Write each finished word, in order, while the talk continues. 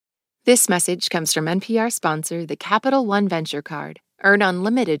This message comes from NPR sponsor, the Capital One Venture Card. Earn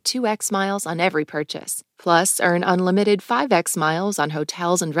unlimited 2x miles on every purchase. Plus, earn unlimited 5x miles on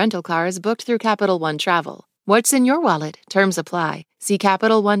hotels and rental cars booked through Capital One Travel. What's in your wallet? Terms apply. See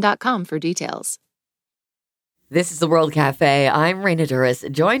CapitalOne.com for details. This is the World Cafe. I'm Raina Duras,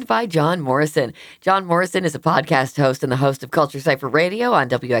 joined by John Morrison. John Morrison is a podcast host and the host of Culture Cypher Radio on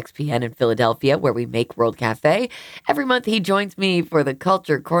WXPN in Philadelphia, where we make World Cafe. Every month, he joins me for the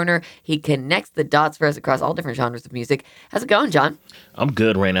Culture Corner. He connects the dots for us across all different genres of music. How's it going, John? I'm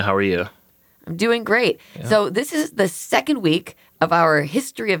good, Raina. How are you? I'm doing great. Yeah. So this is the second week of our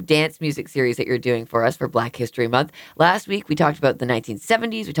History of Dance Music series that you're doing for us for Black History Month. Last week, we talked about the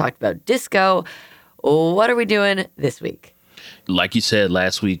 1970s. We talked about disco. What are we doing this week? Like you said,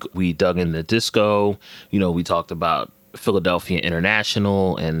 last week we dug into disco. We talked about Philadelphia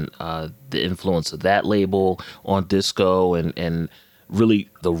International and the influence of that label on disco and really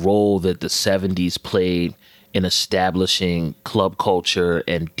the role that the 70s played in establishing club culture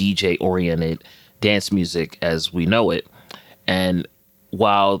and DJ-oriented dance music as we know it. And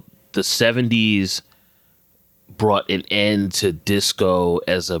while the 70s brought an end to disco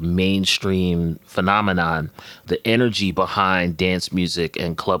as a mainstream phenomenon, the energy behind dance music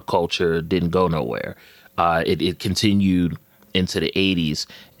and club culture didn't go nowhere. It continued into the 80s.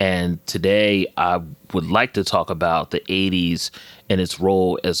 And today I would like to talk about the 80s and its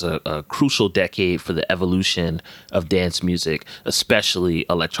role as a crucial decade for the evolution of dance music, especially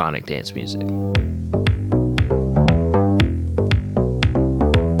electronic dance music.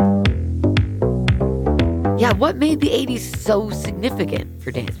 Yeah, what made the 80s so significant for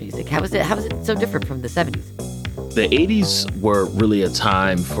dance music? How was it so different from the 70s? The 80s were really a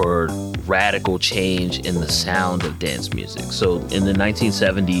time for radical change in the sound of dance music. So in the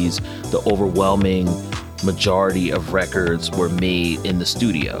 1970s, the overwhelming majority of records were made in the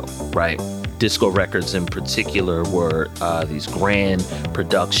studio, right? Disco records in particular were these grand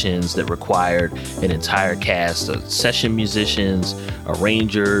productions that required an entire cast of session musicians,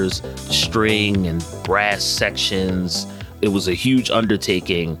 arrangers, string and brass sections. It was a huge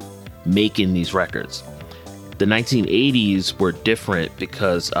undertaking making these records. The 1980s were different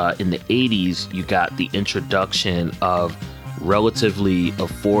because in the 80s, you got the introduction of relatively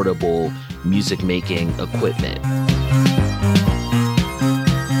affordable music making equipment.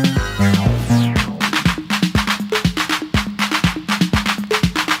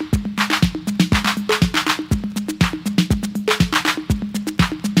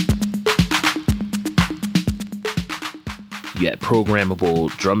 You had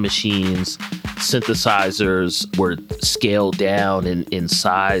programmable drum machines. Synthesizers were scaled down in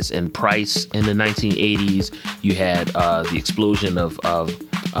size and price in the 1980s. You had the explosion of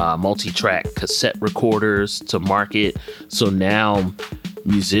multi-track cassette recorders to market. So now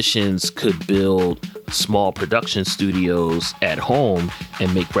musicians could build small production studios at home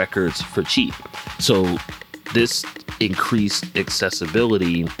and make records for cheap. So this increased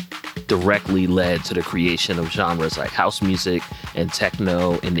accessibility directly led to the creation of genres like house music and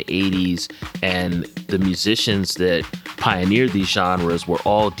techno in the 80s. And the musicians that pioneered these genres were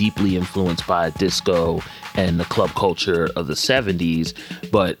all deeply influenced by disco and the club culture of the 70s,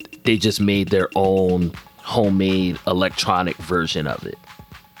 but they just made their own homemade electronic version of it.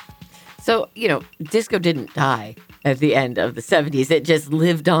 So, disco didn't die at the end of the 70s. It just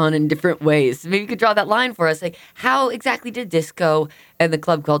lived on in different ways. Maybe you could draw that line for us. Like, how exactly did disco and the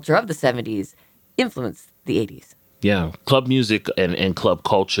club culture of the 70s influence the 80s? Yeah, club music and club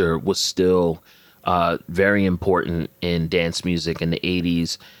culture was still very important in dance music in the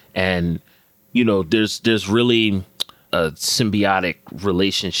 80s. And, there's really a symbiotic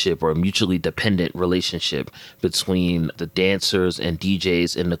relationship or a mutually dependent relationship between the dancers and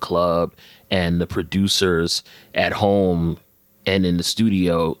DJs in the club and the producers at home and in the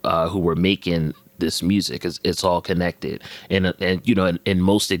studio who were making this music. It's all connected. And in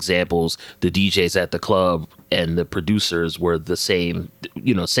most examples, the DJs at the club and the producers were the same,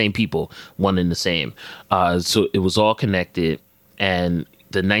 same people, one and the same. So it was all connected. And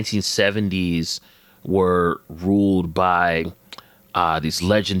the 1970s were ruled by these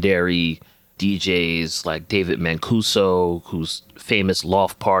legendary DJs like David Mancuso, whose famous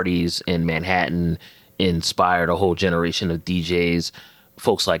loft parties in Manhattan inspired a whole generation of DJs.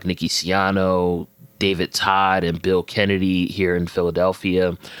 Folks like Nicky Siano, David Todd, and Bill Kennedy here in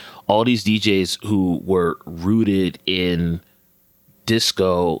Philadelphia. All these DJs who were rooted in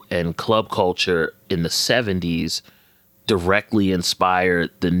disco and club culture in the 70s directly inspired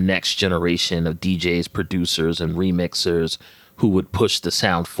the next generation of DJs, producers, and remixers who would push the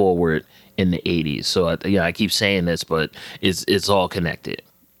sound forward in the 80s. So I keep saying this, but it's all connected.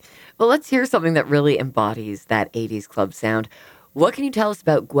 Well, let's hear something that really embodies that 80s club sound. What can you tell us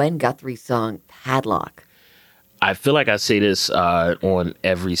about Gwen Guthrie's song, Padlock? I feel like I say this on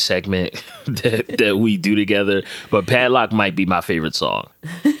every segment that we do together, but Padlock might be my favorite song.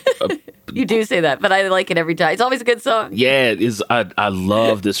 You do say that, but I like it every time. It's always a good song. Yeah, I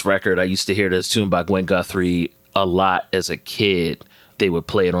love this record. I used to hear this tune by Gwen Guthrie a lot as a kid. They would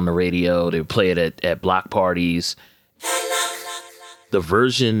play it on the radio. They would play it at block parties. The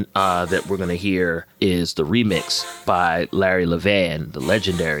version that we're going to hear is the remix by Larry Levan, the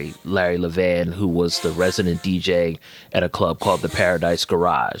legendary Larry Levan, who was the resident DJ at a club called the Paradise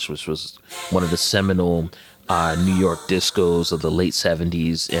Garage, which was one of the seminal New York discos of the late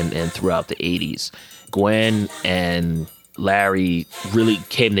 70s and throughout the 80s. Gwen and Larry really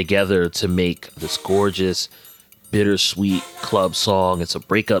came together to make this gorgeous, bittersweet club song. It's a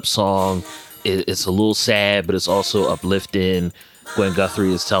breakup song. It's a little sad, but it's also uplifting. Gwen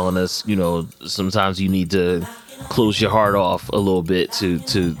Guthrie is telling us, sometimes you need to close your heart off a little bit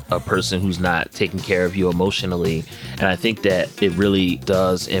to a person who's not taking care of you emotionally. And I think that it really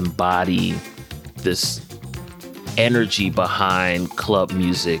does embody this energy behind club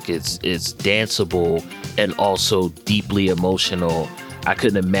music. It's danceable and also deeply emotional. I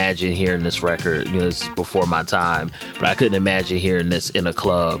couldn't imagine hearing this record, this is before my time, but I couldn't imagine hearing this in a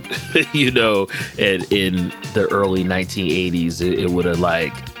club, and in the early 1980s, it would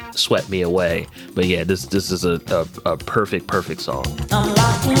have swept me away. But yeah, this is a perfect song. I'm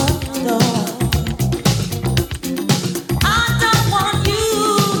locking up the door. I don't want you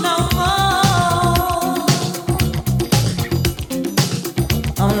no more.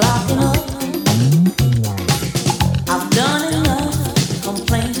 I'm locking up. I've done enough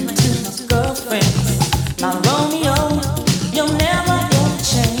complaining to my girlfriends. My Romeo, you'll never get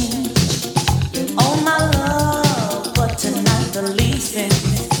change. Oh my love, but tonight the leasing.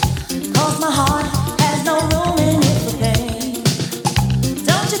 'Cause my heart has no room in it for pain.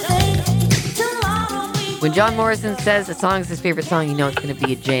 Don't you think tomorrow we When John Morrison says a song is his favorite song, you know it's going to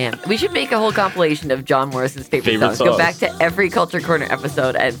be a jam. We should make a whole compilation of John Morrison's favorite songs. Go back to every Culture Corner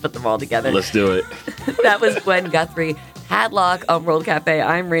episode and put them all together. Let's do it. That was Gwen Guthrie, Padlock on World Cafe.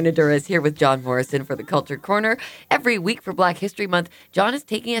 I'm Raina Duras here with John Morrison for the Culture Corner. Every week for Black History Month, John is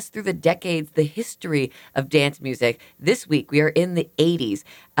taking us through the decades, the history of dance music. This week, we are in the 80s.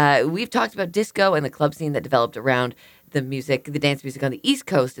 We've talked about disco and the club scene that developed around the dance music on the East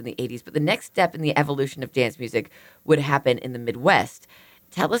Coast in the 80s. But the next step in the evolution of dance music would happen in the Midwest.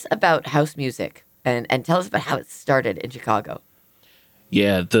 Tell us about house music and tell us about how it started in Chicago.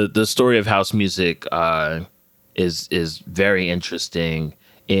 Yeah, the story of house music is very interesting.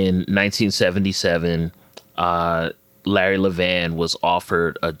 In 1977, Larry Levan was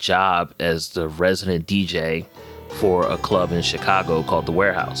offered a job as the resident DJ for a club in Chicago called The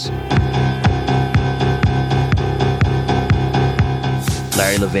Warehouse.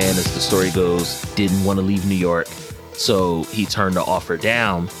 Larry Levan, as the story goes, didn't want to leave New York, so he turned the offer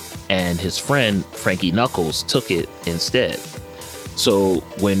down, and his friend Frankie Knuckles took it instead. So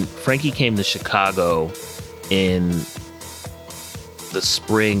when Frankie came to Chicago in the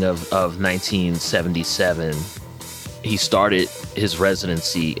spring of 1977, he started his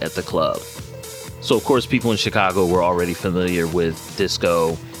residency at the club. So, of course, people in Chicago were already familiar with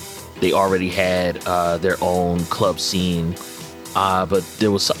disco. They already had their own club scene. But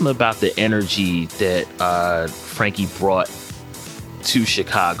there was something about the energy that Frankie brought to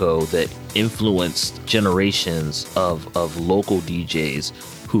Chicago that influenced generations of local DJs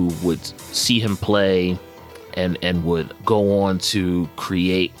who would see him play and would go on to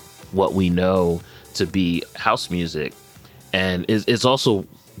create what we know to be house music. And it's also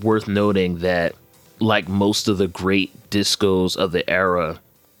worth noting that, like most of the great discos of the era,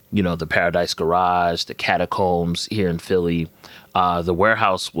 the Paradise Garage, the Catacombs here in Philly, the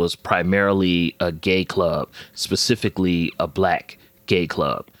Warehouse was primarily a gay club, specifically a black gay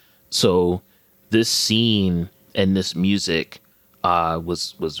club. So this scene and this music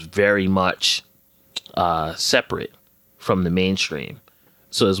was very much separate from the mainstream.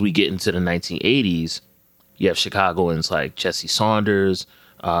 So as we get into the 1980s, you have Chicagoans like Jesse Saunders,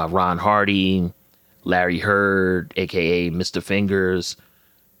 Ron Hardy, Larry Heard, aka Mr. Fingers.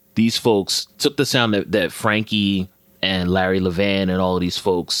 These folks took the sound that Frankie and Larry Levan and all of these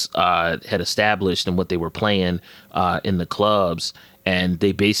folks had established and what they were playing in the clubs, and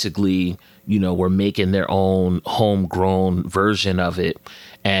they basically, were making their own homegrown version of it,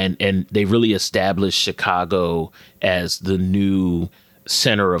 and they really established Chicago as the new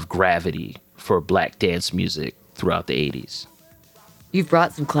center of gravity for black dance music throughout the 80s. You've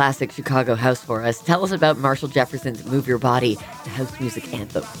brought some classic Chicago house for us. Tell us about Marshall Jefferson's Move Your Body, the house music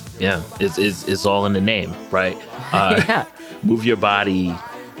anthem. Yeah, it's all in the name, right? Yeah. Move Your Body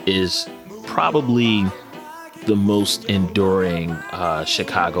is probably the most enduring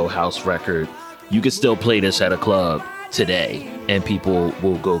Chicago house record. You could still play this at a club today and people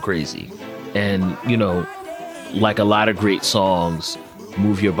will go crazy. And, like a lot of great songs,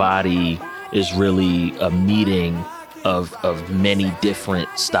 Move Your Body is really a meeting of many different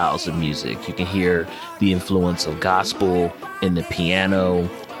styles of music. You can hear the influence of gospel in the piano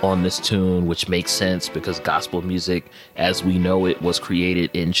on this tune, which makes sense because gospel music, as we know it, was created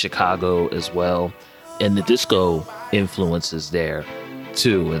in Chicago as well. And the disco influence is there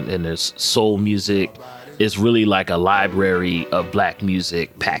too. And there's soul music. It's really like a library of black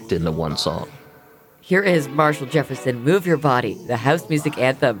music packed into one song. Here is Marshall Jefferson, Move Your Body, the house music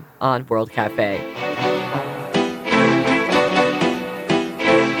anthem on World Cafe.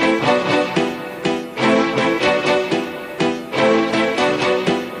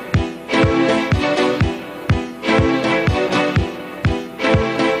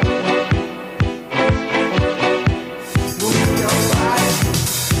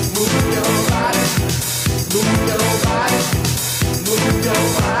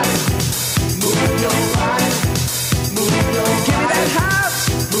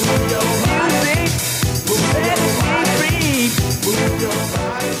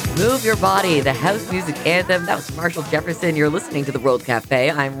 Move Your Body, the house music anthem. That was Marshall Jefferson. You're listening to the World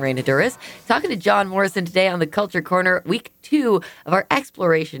Cafe. I'm Raina Duras, talking to John Morrison today on the Culture Corner, week 2 of our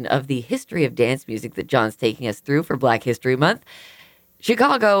exploration of the history of dance music that John's taking us through for Black History Month.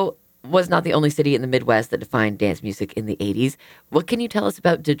 Chicago was not the only city in the Midwest that defined dance music in the 80s. What can you tell us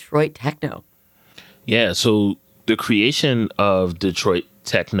about Detroit techno? Yeah, so the creation of Detroit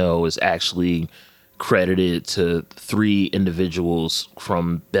techno is actually credited to 3 individuals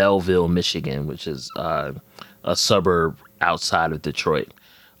from Belleville, Michigan, which is a suburb outside of Detroit.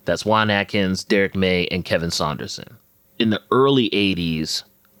 That's Juan Atkins, Derek May, and Kevin Saunderson. In the early 80s,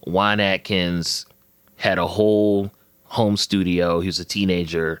 Juan Atkins had a whole home studio. He was a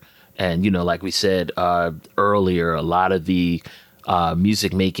teenager. And, like we said earlier, a lot of the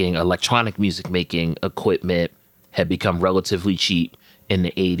electronic music making equipment had become relatively cheap in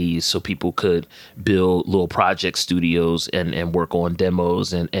the 80s, so people could build little project studios and work on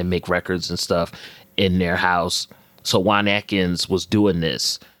demos and make records and stuff in their house. So Juan Atkins was doing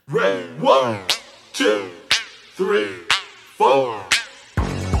this. Ready, 1, 2, 3, 4.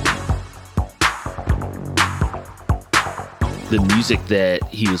 The music that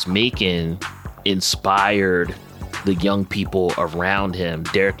he was making inspired the young people around him.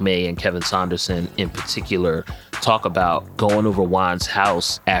 Derek May and Kevin Saunderson in particular talk about going over Juan's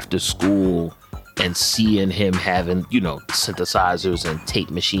house after school and seeing him having, synthesizers and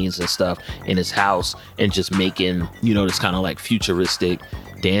tape machines and stuff in his house and just making, this kind of like futuristic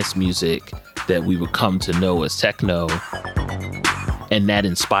dance music that we would come to know as techno. And that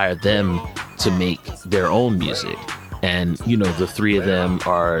inspired them to make their own music. And, the 3 of them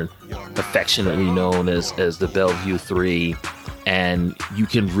are affectionately known as the Bellevue 3. And you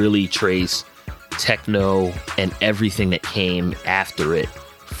can really trace techno and everything that came after it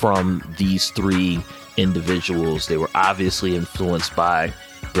from these 3 individuals. They were obviously influenced by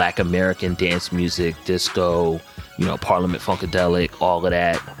Black American dance music, disco, Parliament Funkadelic, all of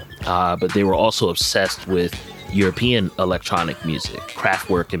that. But they were also obsessed with European electronic music,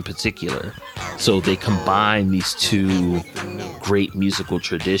 Kraftwerk in particular. So they combine these 2 great musical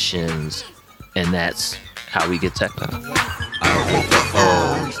traditions, and that's how we get techno. Out with the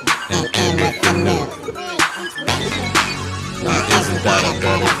old and in with the new. Now isn't that a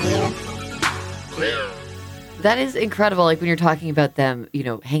better view? That is incredible. Like when you're talking about them,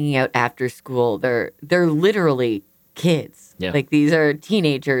 hanging out after school, they're literally kids. Yeah. Like these are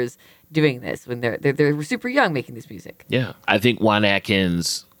teenagers doing this when they're super young making this music. Yeah. I think Juan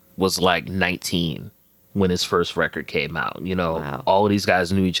Atkins was like 19 when his first record came out. Wow. All of these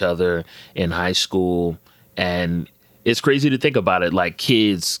guys knew each other in high school. And it's crazy to think about it, like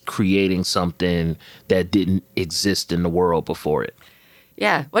kids creating something that didn't exist in the world before it.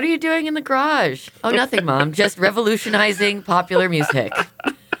 Yeah. What are you doing in the garage? Oh, nothing, Mom. Just revolutionizing popular music.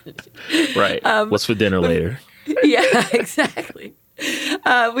 Right. What's for dinner later? Yeah, exactly.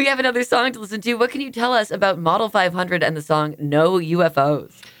 We have another song to listen to. What can you tell us about Model 500 and the song No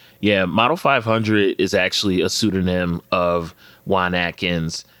UFOs? Yeah, Model 500 is actually a pseudonym of Juan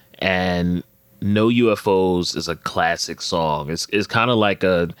Atkins, and No UFOs is a classic song. It's kind of like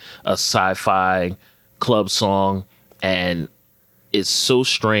a sci-fi club song, and it's so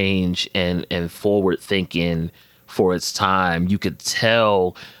strange and forward-thinking for its time. You could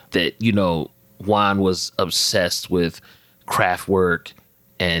tell that, Juan was obsessed with Kraftwerk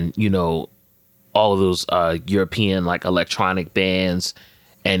and, all of those European like electronic bands.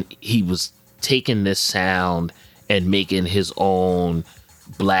 And he was taking this sound and making his own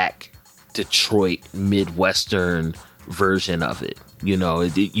Black Detroit Midwestern version of it.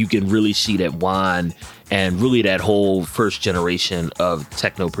 You can really see that Juan and really that whole first generation of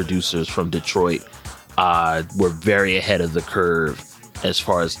techno producers from Detroit were very ahead of the curve as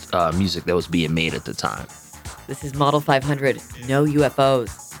far as music that was being made at the time. This is Model 500, No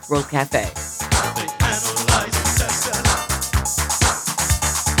UFOs, World Cafe.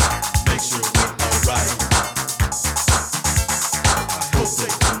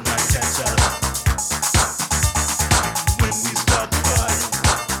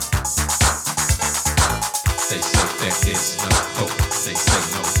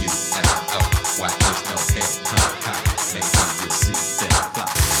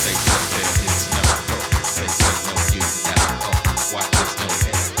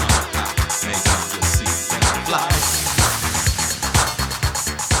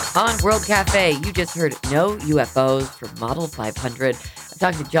 On World Cafe, you just heard No UFOs from Model 500. I'm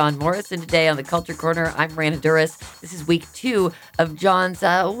talking to John Morrison today on the Culture Corner. I'm Raina Duras. This is week 2 of John's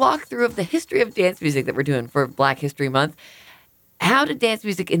walkthrough of the history of dance music that we're doing for Black History Month. How did dance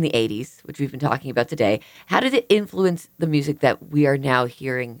music in the 80s, which we've been talking about today, how did it influence the music that we are now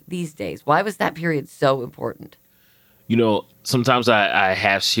hearing these days? Why was that period so important? Sometimes I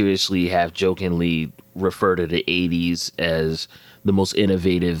half seriously, half jokingly refer to the 80s as the most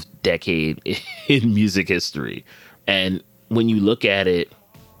innovative decade in music history. And when you look at it,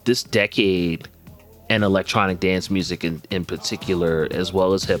 this decade and electronic dance music in particular, as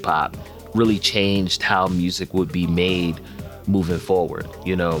well as hip hop, really changed how music would be made moving forward.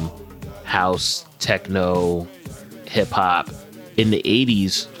 House, techno, hip hop. In the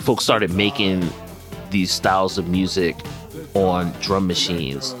 80s, folks started making these styles of music on drum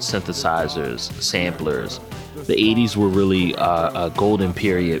machines, synthesizers, samplers. The 80s were really a golden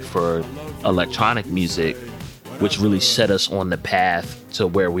period for electronic music, which really set us on the path to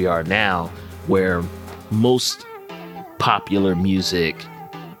where we are now, where most popular music,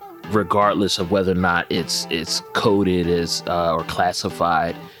 regardless of whether or not it's coded as or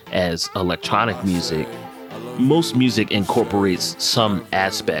classified as electronic music, most music incorporates some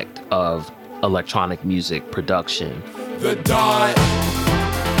aspect of electronic music production. The dot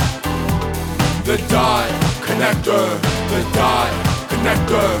connector, the dot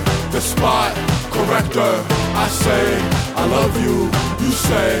connector, the spot corrector. I say I love you, you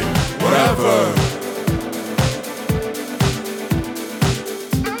say whatever.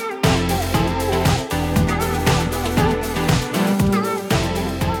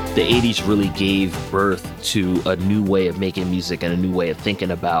 The 80s really gave birth to a new way of making music and a new way of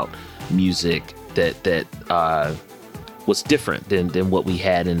thinking about music that was different than what we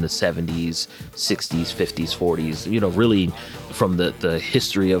had in the 70s, 60s, 50s, 40s, really from the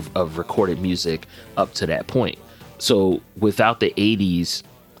history of recorded music up to that point. So without the 80s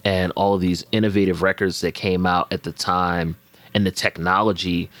and all of these innovative records that came out at the time and the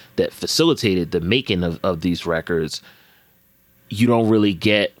technology that facilitated the making of these records, you don't really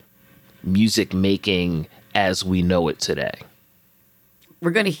get music making as we know it today. We're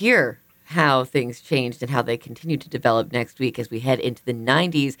going to hear how things changed and how they continue to develop next week as we head into the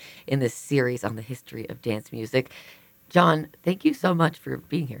 90s in this series on the history of dance music. John, thank you so much for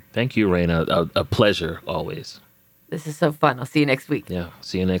being here. Thank you, Raina. A pleasure always. This is so fun. I'll see you next week. Yeah,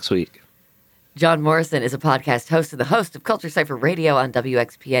 see you next week. John Morrison is a podcast host and the host of Culture Cypher Radio on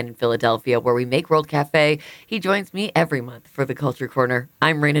WXPN in Philadelphia, where we make World Cafe. He joins me every month for the Culture Corner.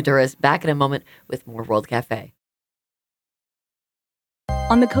 I'm Raina Duras, back in a moment with more World Cafe.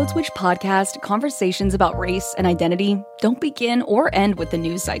 On the Code Switch podcast, conversations about race and identity don't begin or end with the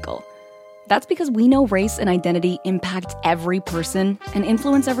news cycle. That's because we know race and identity impact every person and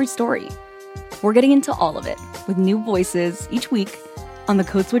influence every story. We're getting into all of it with new voices each week on the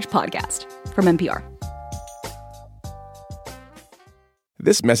Code Switch podcast from NPR.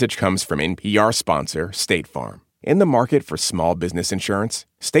 This message comes from NPR sponsor State Farm. In the market for small business insurance,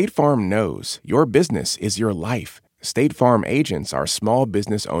 State Farm knows your business is your life. State Farm agents are small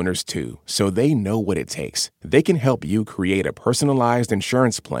business owners too, so they know what it takes. They can help you create a personalized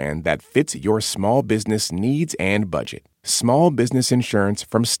insurance plan that fits your small business needs and budget. Small business insurance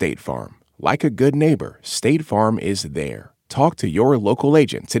from State Farm. Like a good neighbor, State Farm is there. Talk to your local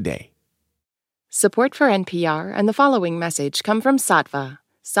agent today. Support for NPR and the following message come from Saatva.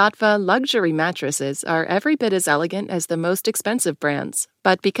 Saatva luxury mattresses are every bit as elegant as the most expensive brands,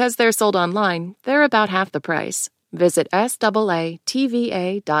 but because they're sold online, they're about half the price. Visit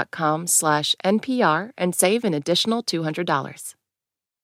SAATVA.com/NPR and save an additional $200.